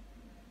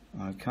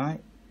 Okay.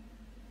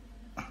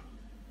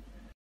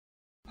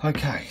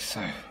 Okay,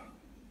 so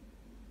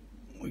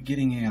we're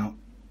getting our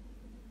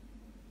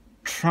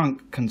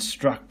trunk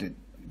constructed,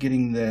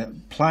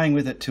 playing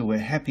with it till we're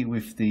happy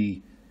with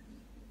the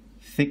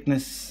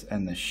thickness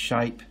and the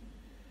shape.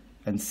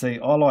 And see,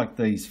 I like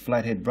these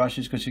flathead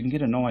brushes because you can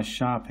get a nice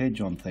sharp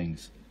edge on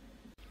things.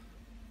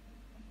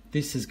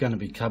 This is going to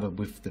be covered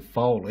with the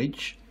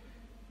foliage.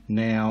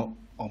 Now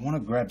I want to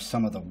grab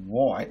some of the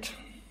white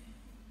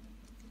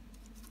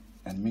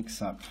and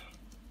mix up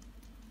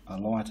a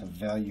lighter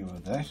value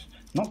of that.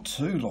 Not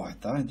too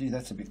light though, gee,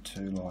 that's a bit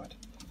too light.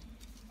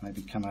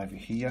 Maybe come over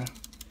here.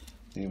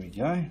 There we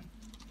go.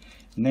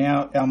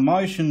 Now our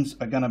motions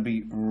are going to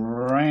be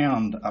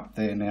round up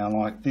there now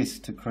like this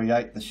to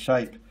create the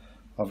shape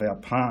of our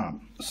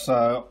palm.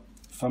 So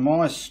for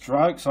my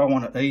strokes I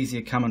want it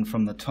easier coming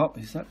from the top.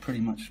 Is that pretty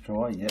much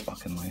dry? Yep, I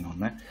can lean on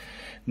that.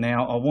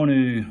 Now I want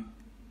to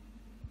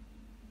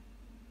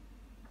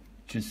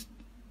just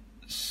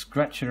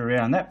scratch it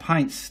around. That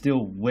paint's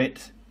still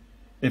wet.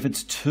 If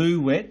it's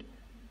too wet,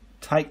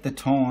 take the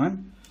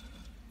time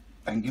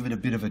and give it a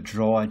bit of a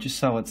dry just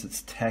so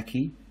it's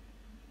tacky.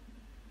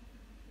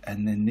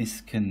 And then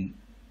this can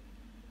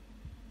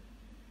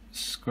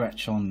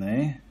scratch on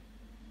there.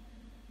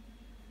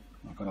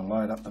 I've got to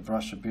load up the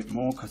brush a bit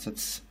more because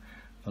it's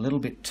a little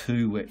bit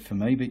too wet for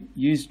me, but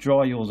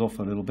dry yours off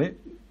a little bit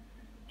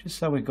just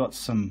so we've got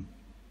some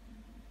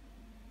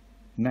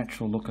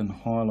natural looking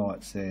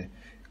highlights there,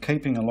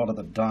 keeping a lot of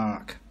the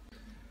dark.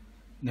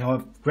 Now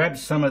I've grabbed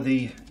some of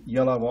the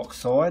yellow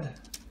oxide,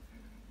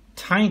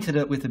 tainted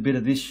it with a bit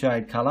of this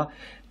shade colour.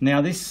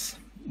 Now this,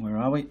 where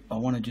are we? I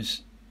want to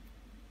just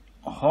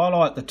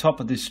highlight the top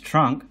of this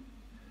trunk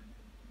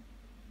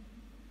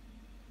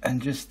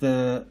and just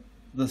the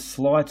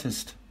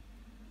slightest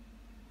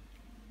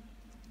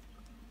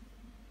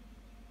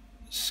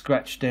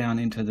scratch down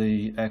into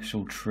the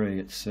actual tree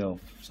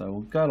itself. So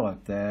we'll go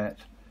like that.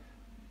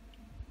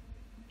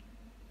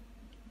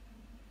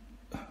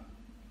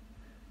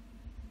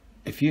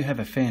 If you have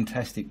a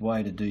fantastic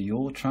way to do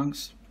your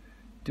trunks,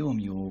 do them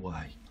your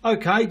way.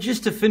 Okay,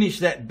 just to finish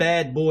that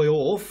bad boy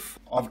off,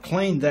 I've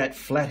cleaned that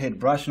flathead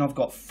brush and I've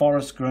got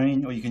forest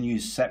green, or you can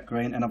use sap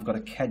green, and I've got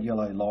a cad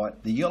yellow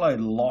light. The yellow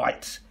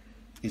light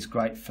is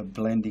great for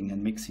blending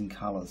and mixing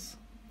colours.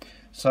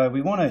 So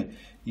we want to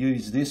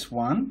use this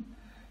one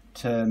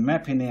to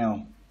map in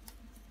our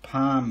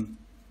palm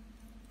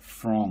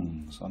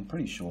fronds. I'm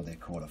pretty sure they're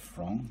called a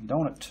frond. You don't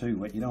want it too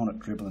wet, you don't want it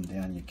dribbling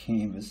down your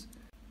canvas.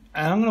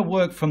 And I'm going to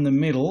work from the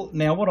middle.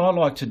 Now what I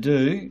like to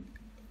do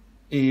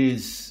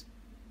is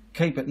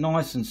keep it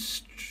nice and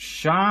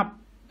sharp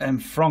and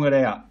frong it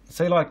out.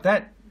 See, like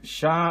that?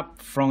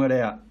 Sharp, frong it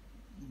out.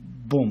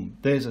 Boom,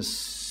 there's a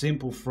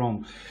simple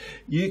frong.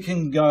 You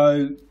can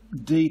go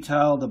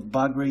detail the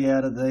buggery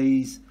out of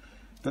these,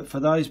 but for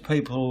those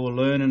people who are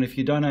learning, if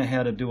you don't know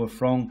how to do a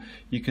frong,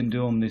 you can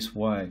do them this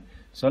way.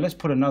 So let's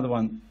put another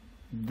one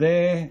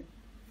there,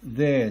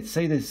 there.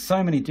 See, there's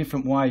so many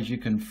different ways you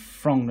can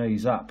frong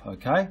these up,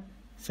 okay?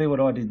 See what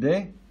I did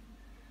there?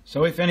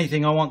 So if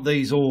anything, I want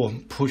these all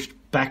pushed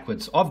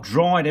backwards. I've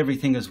dried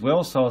everything as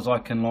well, so as I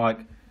can like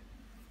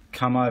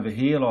come over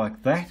here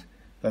like that.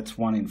 That's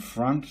one in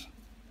front.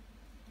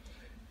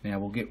 Now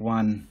we'll get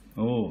one,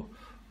 oh,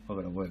 I've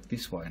got to work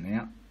this way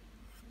now,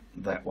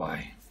 that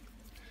way.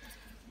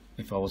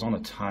 If I was on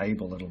a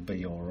table it'll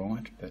be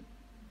alright, but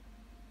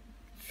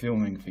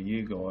filming for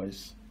you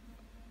guys,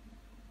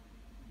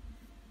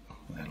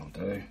 that'll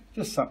do.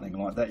 Just something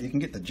like that. You can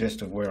get the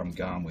gist of where I'm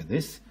going with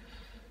this.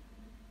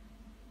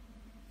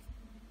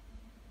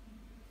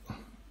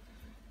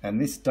 And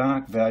this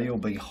dark value will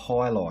be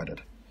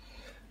highlighted.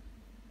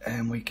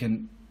 And we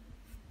can,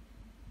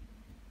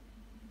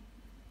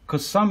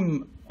 because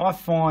I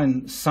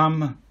find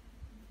some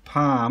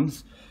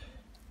palms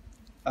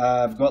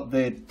have got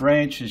their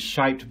branches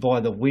shaped by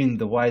the wind,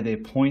 the way they're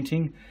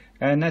pointing,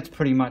 and that's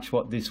pretty much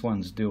what this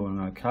one's doing,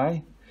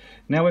 okay?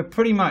 Now we're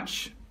pretty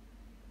much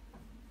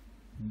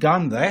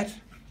done that,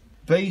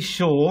 be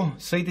sure,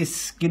 see this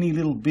skinny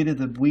little bit of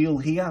the wheel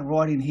here,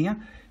 right in here?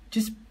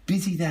 Just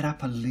busy that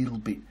up a little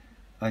bit,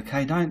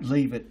 okay? Don't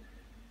leave it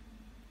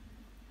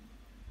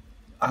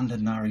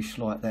undernourished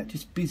like that.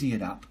 Just busy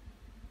it up.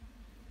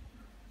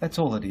 That's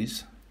all it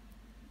is.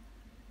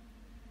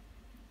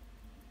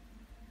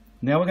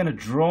 Now we're going to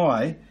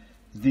dry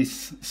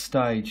this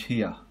stage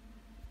here.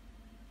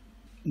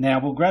 Now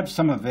we'll grab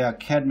some of our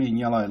cadmium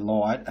yellow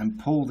light and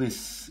pull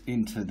this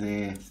into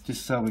there,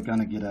 just so we're going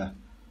to get a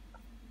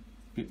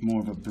bit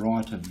more of a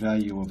brighter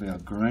value of our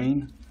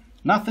green.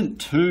 Nothing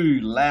too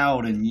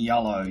loud and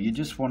yellow, you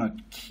just want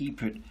to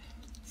keep it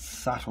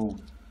subtle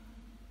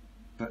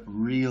but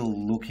real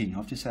looking.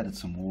 I've just added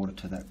some water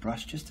to that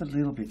brush, just a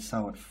little bit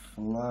so it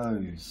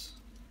flows.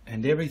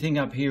 And everything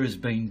up here has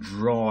been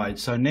dried.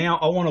 So now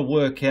I want to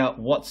work out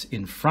what's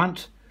in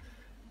front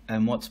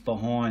and what's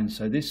behind.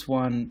 So this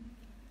one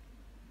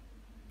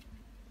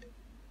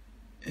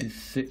is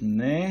sitting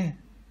there.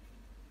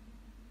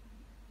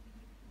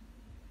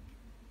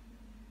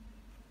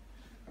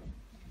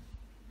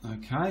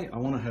 Okay, I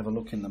want to have a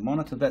look in the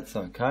monitor. That's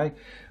okay.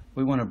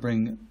 We want to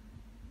bring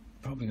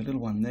probably a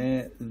little one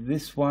there.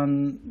 This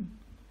one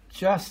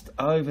just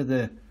over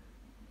the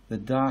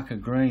darker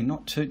green.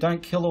 Not too,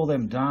 don't kill all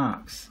them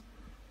darks.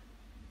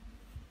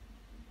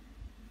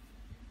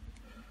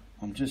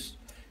 I'm just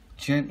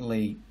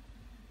gently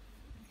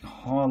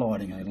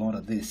highlighting a lot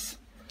of this.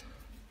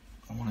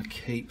 I want to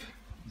keep,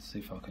 let's see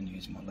if I can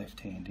use my left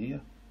hand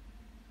here.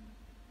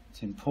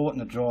 It's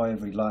important to dry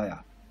every layer.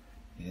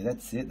 Yeah,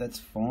 that's it, that's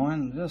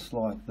fine, just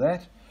like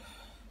that.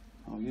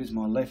 I'll use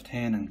my left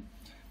hand and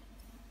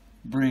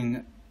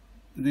bring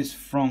this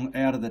frong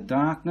out of the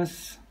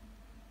darkness.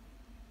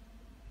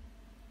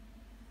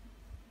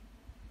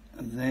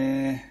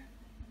 There.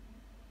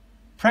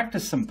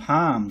 Practice some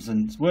palms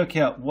and work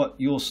out what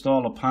your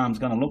style of palm is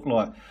going to look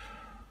like.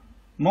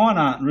 Mine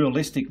aren't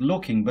realistic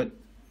looking, but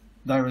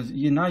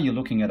you know you're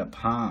looking at a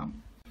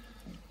palm.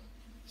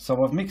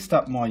 So I've mixed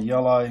up my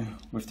yellow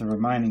with the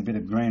remaining bit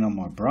of green on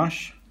my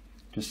brush,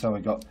 just so we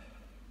got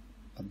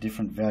a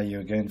different value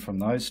again from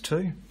those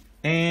two.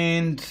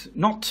 And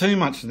not too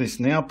much of this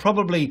now,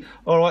 probably,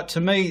 alright,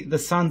 to me the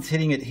sun's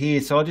hitting it here,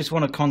 so I just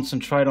want to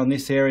concentrate on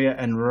this area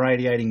and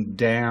radiating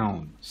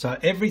down. So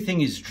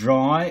everything is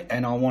dry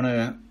and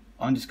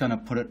I'm just going to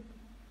put it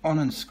on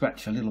and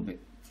scratch a little bit,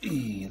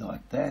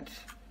 like that.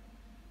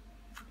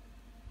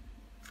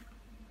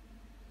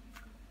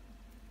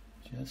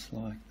 Just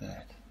like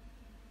that.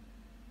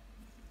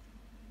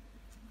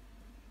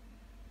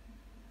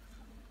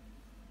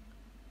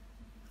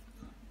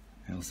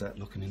 How's that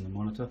looking in the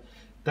monitor?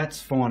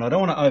 That's fine. I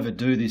don't want to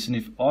overdo this, and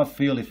if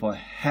I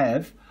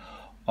have,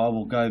 I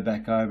will go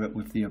back over it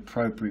with the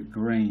appropriate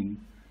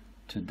green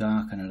to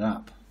darken it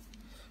up.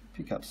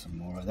 Pick up some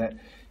more of that.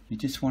 You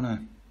just want to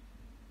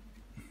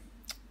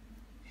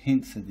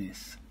hints of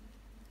this.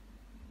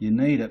 You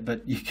need it,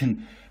 but you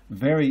can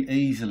very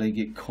easily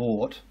get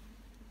caught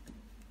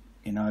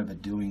in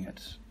overdoing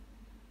it.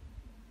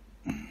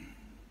 My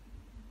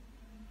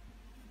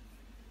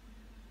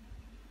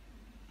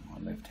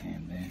left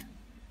hand there.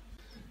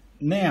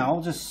 Now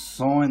I'll just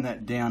sign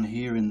that down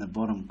here in the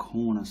bottom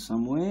corner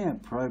somewhere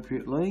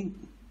appropriately.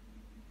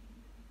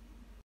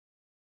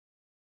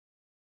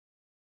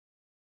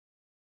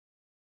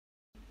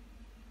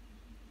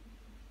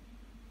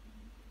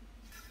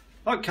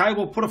 Okay,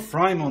 we'll put a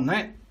frame on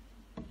that.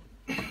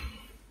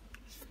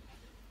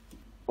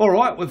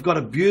 Alright, we've got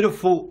a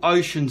beautiful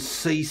ocean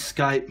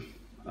seascape,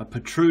 a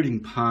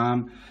protruding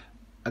palm,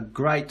 a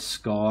great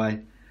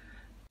sky.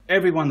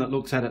 Everyone that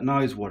looks at it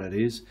knows what it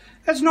is.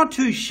 It's not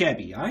too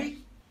shabby, eh?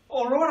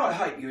 Alright, I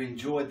hope you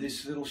enjoyed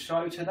this little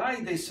show today.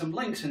 There's some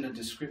links in the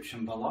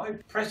description below.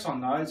 Press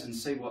on those and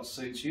see what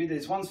suits you.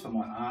 There's ones for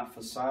my art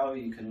for sale.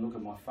 You can look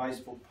at my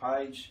Facebook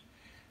page.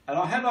 And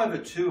I have over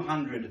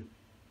 200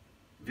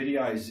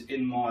 videos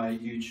in my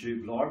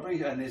YouTube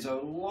library, and there's a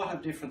lot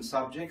of different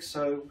subjects,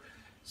 so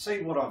see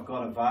what I've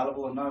got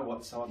available and know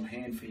what's on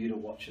hand for you to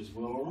watch as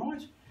well,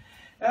 alright?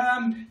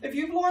 If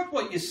you like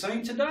what you've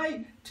seen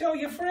today, tell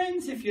your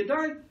friends. If you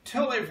don't,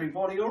 tell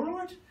everybody,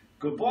 alright?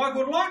 Goodbye,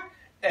 good luck,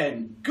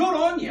 and good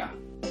on ya!